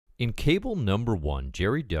In Cable number 1,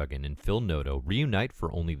 Gerry, Duggan, and Phil Noto reunite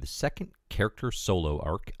for only the second character solo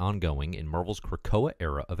arc ongoing in Marvel's Krakoa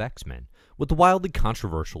era of X-Men, with the wildly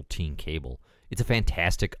controversial Teen Cable. It's a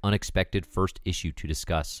fantastic, unexpected first issue to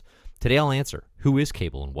discuss. Today I'll answer, who is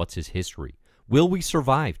Cable and what's his history? Will we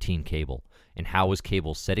survive Teen Cable? And how is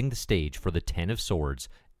Cable setting the stage for the Ten of Swords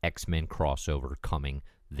X-Men crossover coming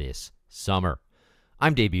this summer?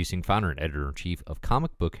 I'm Dave Busing, founder and editor-in-chief of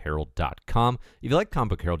comicbookherald.com. If you like Comic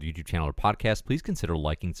Book Herald YouTube channel or podcast, please consider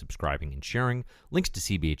liking, subscribing, and sharing. Links to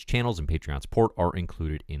CBH channels and Patreon support are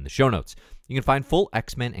included in the show notes. You can find full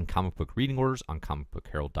X-Men and comic book reading orders on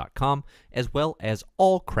comicbookherald.com, as well as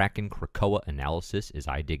all Kraken Krakoa analysis as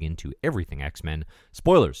I dig into everything X-Men.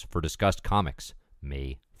 Spoilers for discussed comics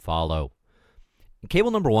may follow.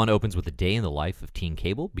 Cable number 1 opens with a day in the life of Teen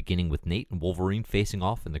Cable, beginning with Nate and Wolverine facing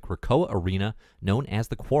off in the Krakoa arena known as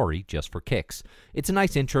the Quarry just for kicks. It's a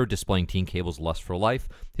nice intro displaying Teen Cable's lust for life,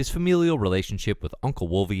 his familial relationship with Uncle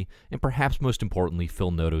Wolvy, and perhaps most importantly,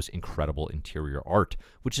 Phil Noto's incredible interior art,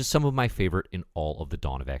 which is some of my favorite in all of the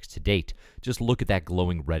Dawn of X to date. Just look at that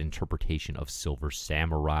glowing red interpretation of Silver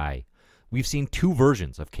Samurai. We've seen two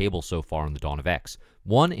versions of Cable so far in the Dawn of X,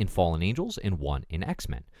 one in Fallen Angels and one in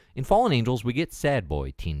X-Men. In Fallen Angels, we get sad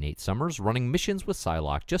boy Teen Nate Summers running missions with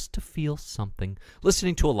Psylocke just to feel something,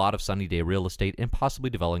 listening to a lot of Sunny Day Real Estate, and possibly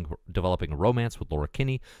developing a romance with Laura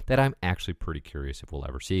Kinney that I'm actually pretty curious if we'll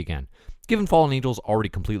ever see again. Given Fallen Angels' already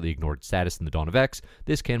completely ignored status in the Dawn of X,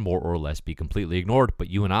 this can more or less be completely ignored, but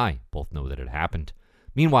you and I both know that it happened.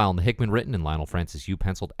 Meanwhile, in the Hickman-written and Lionel Francis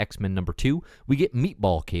Yu-penciled X-Men number 2, we get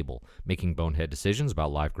Meatball Cable, making bonehead decisions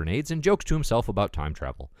about live grenades and jokes to himself about time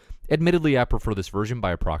travel. Admittedly, I prefer this version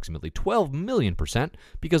by approximately 12 million %,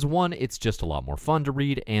 because 1, it's just a lot more fun to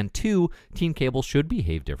read, and 2, Teen Cable should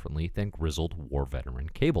behave differently than grizzled war veteran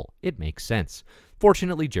Cable. It makes sense.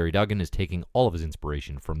 Fortunately, Gerry Duggan is taking all of his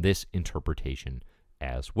inspiration from this interpretation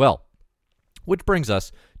as well. Which brings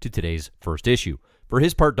us to today's first issue. For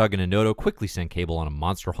his part, Duggan and Noto quickly send Cable on a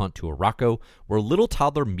monster hunt to Araco, where little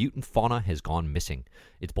toddler mutant fauna has gone missing.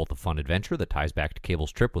 It's both a fun adventure that ties back to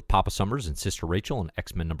Cable's trip with Papa Summers and Sister Rachel in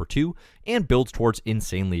X-Men number 2, and builds towards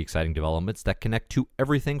insanely exciting developments that connect to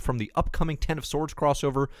everything from the upcoming Ten of Swords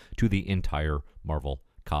crossover to the entire Marvel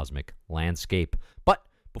cosmic landscape. But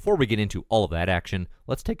before we get into all of that action,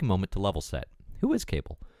 let's take a moment to level set. Who is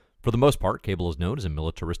Cable? For the most part, Cable is known as a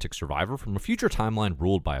militaristic survivor from a future timeline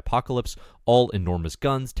ruled by Apocalypse, all enormous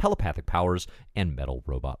guns, telepathic powers, and metal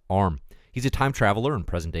robot arm. He's a time traveler and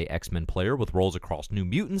present-day X-Men player with roles across New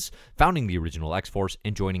Mutants, founding the original X-Force,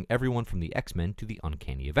 and joining everyone from the X-Men to the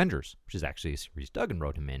Uncanny Avengers, which is actually a series Duggan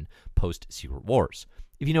wrote him in post-Secret Wars.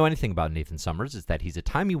 If you know anything about Nathan Summers, it's that he's a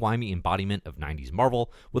timey-wimey embodiment of 90s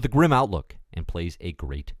Marvel with a grim outlook and plays a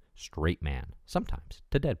great straight man, sometimes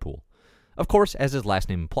to Deadpool. Of course, as his last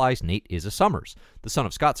name implies, Nate is a Summers, the son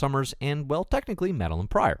of Scott Summers and, well, technically Madeline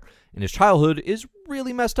Pryor, and his childhood is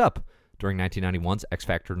really messed up. During 1991's X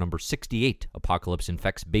Factor number 68, Apocalypse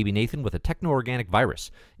infects baby Nathan with a techno-organic virus.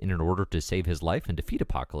 And in order to save his life and defeat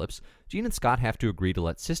Apocalypse, Jean and Scott have to agree to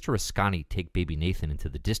let Sister Ascani take baby Nathan into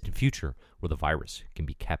the distant future where the virus can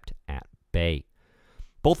be kept at bay.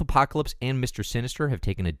 Both Apocalypse and Mr. Sinister have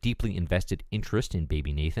taken a deeply invested interest in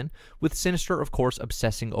baby Nathan, with Sinister, of course,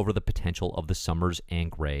 obsessing over the potential of the Summers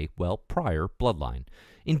and Gray, well, Pryor bloodline.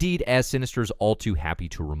 Indeed, as Sinister's all too happy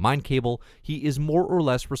to remind Cable, he is more or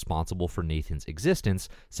less responsible for Nathan's existence,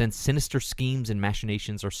 since Sinister schemes and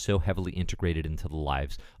machinations are so heavily integrated into the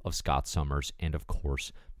lives of Scott Summers and, of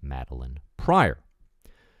course, Madeline Pryor.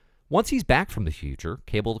 Once he's back from the future,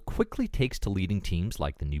 Cable quickly takes to leading teams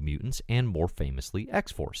like the New Mutants and, more famously,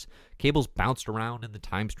 X-Force. Cable's bounced around in the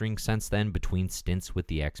time string since then between stints with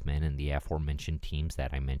the X-Men and the aforementioned teams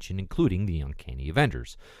that I mentioned, including the Uncanny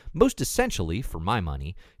Avengers. Most essentially, for my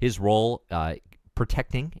money, his role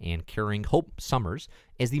protecting and carrying Hope Summers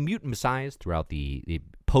as the mutant messiahs throughout the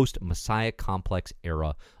post-Messiah complex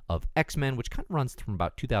era of X-Men, which kind of runs from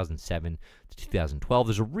about 2007 to 2012.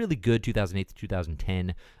 There's a really good 2008 to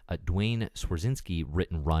 2010 Dwayne Swarzynski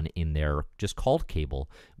written run in there just called Cable,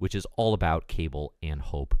 which is all about Cable and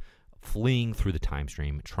Hope fleeing through the time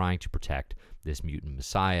stream, trying to protect this mutant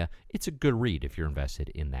messiah. It's a good read if you're invested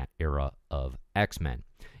in that era of X-Men.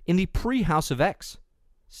 In the pre-House of X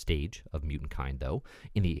stage of mutant kind, though,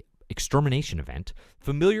 in the extermination event,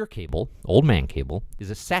 familiar Cable, old man Cable, is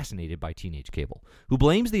assassinated by teenage Cable, who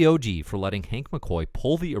blames the OG for letting Hank McCoy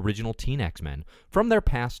pull the original Teen X-Men from their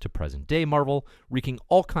past to present-day Marvel, wreaking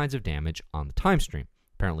all kinds of damage on the time stream.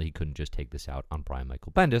 Apparently, he couldn't just take this out on Brian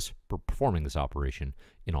Michael Bendis for performing this operation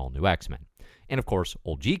in All New X-Men. And of course,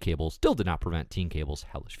 old G Cable still did not prevent Teen Cable's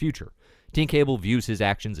hellish future. Teen Cable views his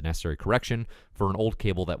actions as necessary correction for an old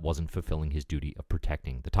Cable that wasn't fulfilling his duty of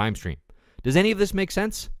protecting the time stream. Does any of this make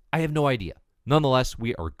sense? I have no idea. Nonetheless,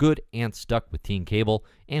 we are good and stuck with Teen Cable,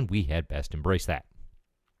 and we had best embrace that.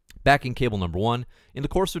 Back in Cable number 1, in the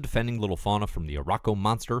course of defending Little Fauna from the Araco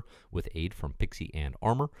monster with aid from Pixie and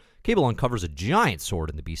Armor, Cable uncovers a giant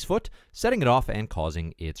sword in the beast's foot, setting it off and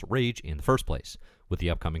causing its rage in the first place. With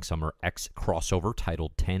the upcoming Summer X crossover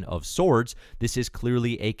titled 10 of Swords, this is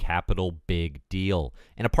clearly a capital big deal.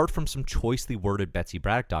 And apart from some choicely worded Betsy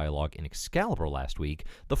Braddock dialogue in Excalibur last week,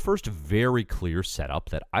 the first very clear setup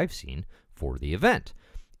that I've seen for the event.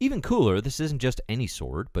 Even cooler, this isn't just any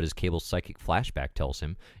sword, but as Cable's psychic flashback tells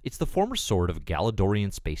him, it's the former sword of a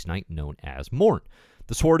Galadorian space knight known as Morn.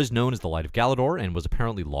 The sword is known as the Light of Galador and was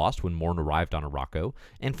apparently lost when Morn arrived on Araco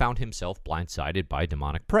and found himself blindsided by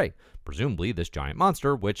demonic prey, presumably this giant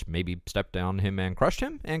monster, which maybe stepped on him and crushed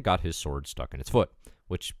him and got his sword stuck in its foot,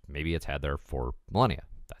 which maybe it's had there for millennia.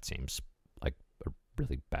 That seems like a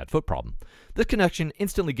really bad foot problem. This connection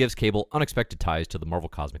instantly gives Cable unexpected ties to the Marvel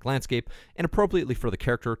cosmic landscape, and appropriately for the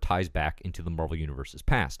character ties back into the Marvel Universe's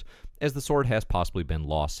past, as the sword has possibly been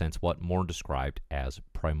lost since what Morn described as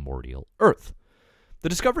primordial Earth. The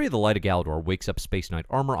discovery of the Light of Galador wakes up Space Knight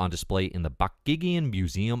armor on display in the Bakgigian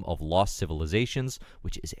Museum of Lost Civilizations,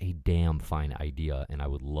 which is a damn fine idea, and I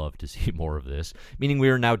would love to see more of this, meaning we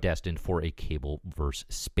are now destined for a Cable vs.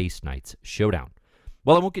 Space Knights showdown.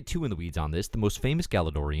 While I won't get too in the weeds on this, the most famous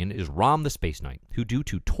Galadorian is Rom the Space Knight, who due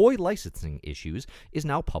to toy licensing issues is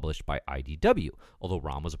now published by IDW, although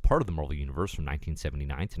Rom was a part of the Marvel Universe from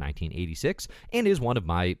 1979 to 1986 and is one of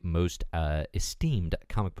my most esteemed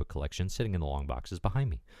comic book collections sitting in the long boxes behind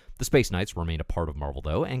me. The Space Knights remain a part of Marvel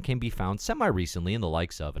though and can be found semi-recently in the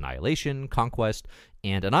likes of Annihilation, Conquest,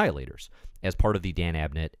 and Annihilators, as part of the Dan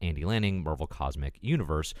Abnett, Andy Lanning Marvel Cosmic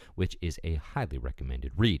Universe, which is a highly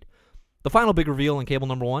recommended read. The final big reveal in Cable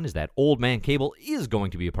number 1 is that Old Man Cable is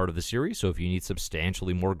going to be a part of the series, so if you need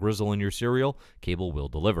substantially more grizzle in your cereal, Cable will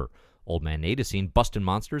deliver. Old Man Nate is seen busting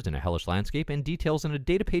monsters in a hellish landscape and details in a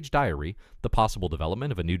data page diary the possible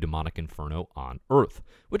development of a new demonic inferno on Earth,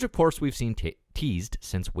 which of course we've seen teased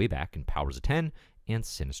since way back in Powers of 10 and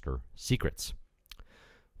Sinister Secrets.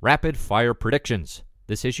 Rapid fire predictions.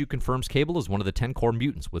 This issue confirms Cable is one of the 10 core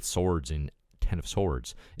mutants with swords in 10 of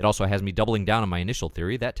Swords. It also has me doubling down on my initial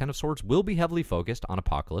theory that 10 of Swords will be heavily focused on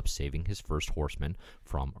Apocalypse saving his first horseman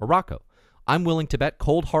from Araco. I'm willing to bet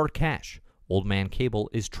cold hard cash Old Man Cable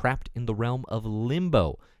is trapped in the realm of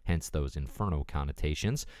limbo, hence those Inferno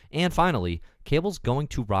connotations. And finally, Cable's going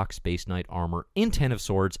to rock Space Knight armor in 10 of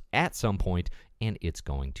Swords at some point, and it's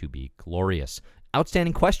going to be glorious.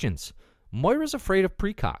 Outstanding questions. Moira's afraid of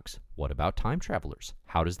precogs. What about time travelers?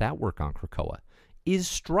 How does that work on Krakoa? Is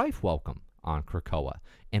Strife welcome on Krakoa?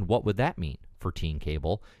 And what would that mean for Teen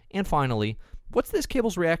Cable? And finally, what's this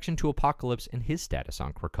Cable's reaction to Apocalypse and his status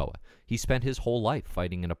on Krakoa? He spent his whole life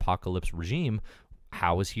fighting an Apocalypse regime.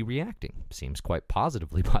 How is he reacting? Seems quite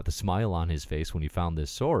positively by the smile on his face when he found this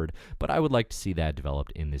sword, but I would like to see that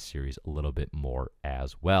developed in this series a little bit more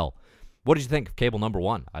as well. What did you think of Cable number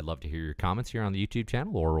 1? I'd love to hear your comments here on the YouTube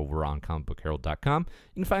channel or over on comicbookherald.com.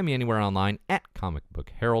 You can find me anywhere online at Comic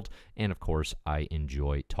Book Herald. And of course, I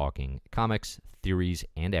enjoy talking comics, theories,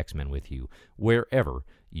 and X-Men with you wherever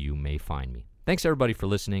you may find me. Thanks everybody for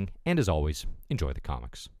listening, and as always, enjoy the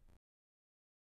comics.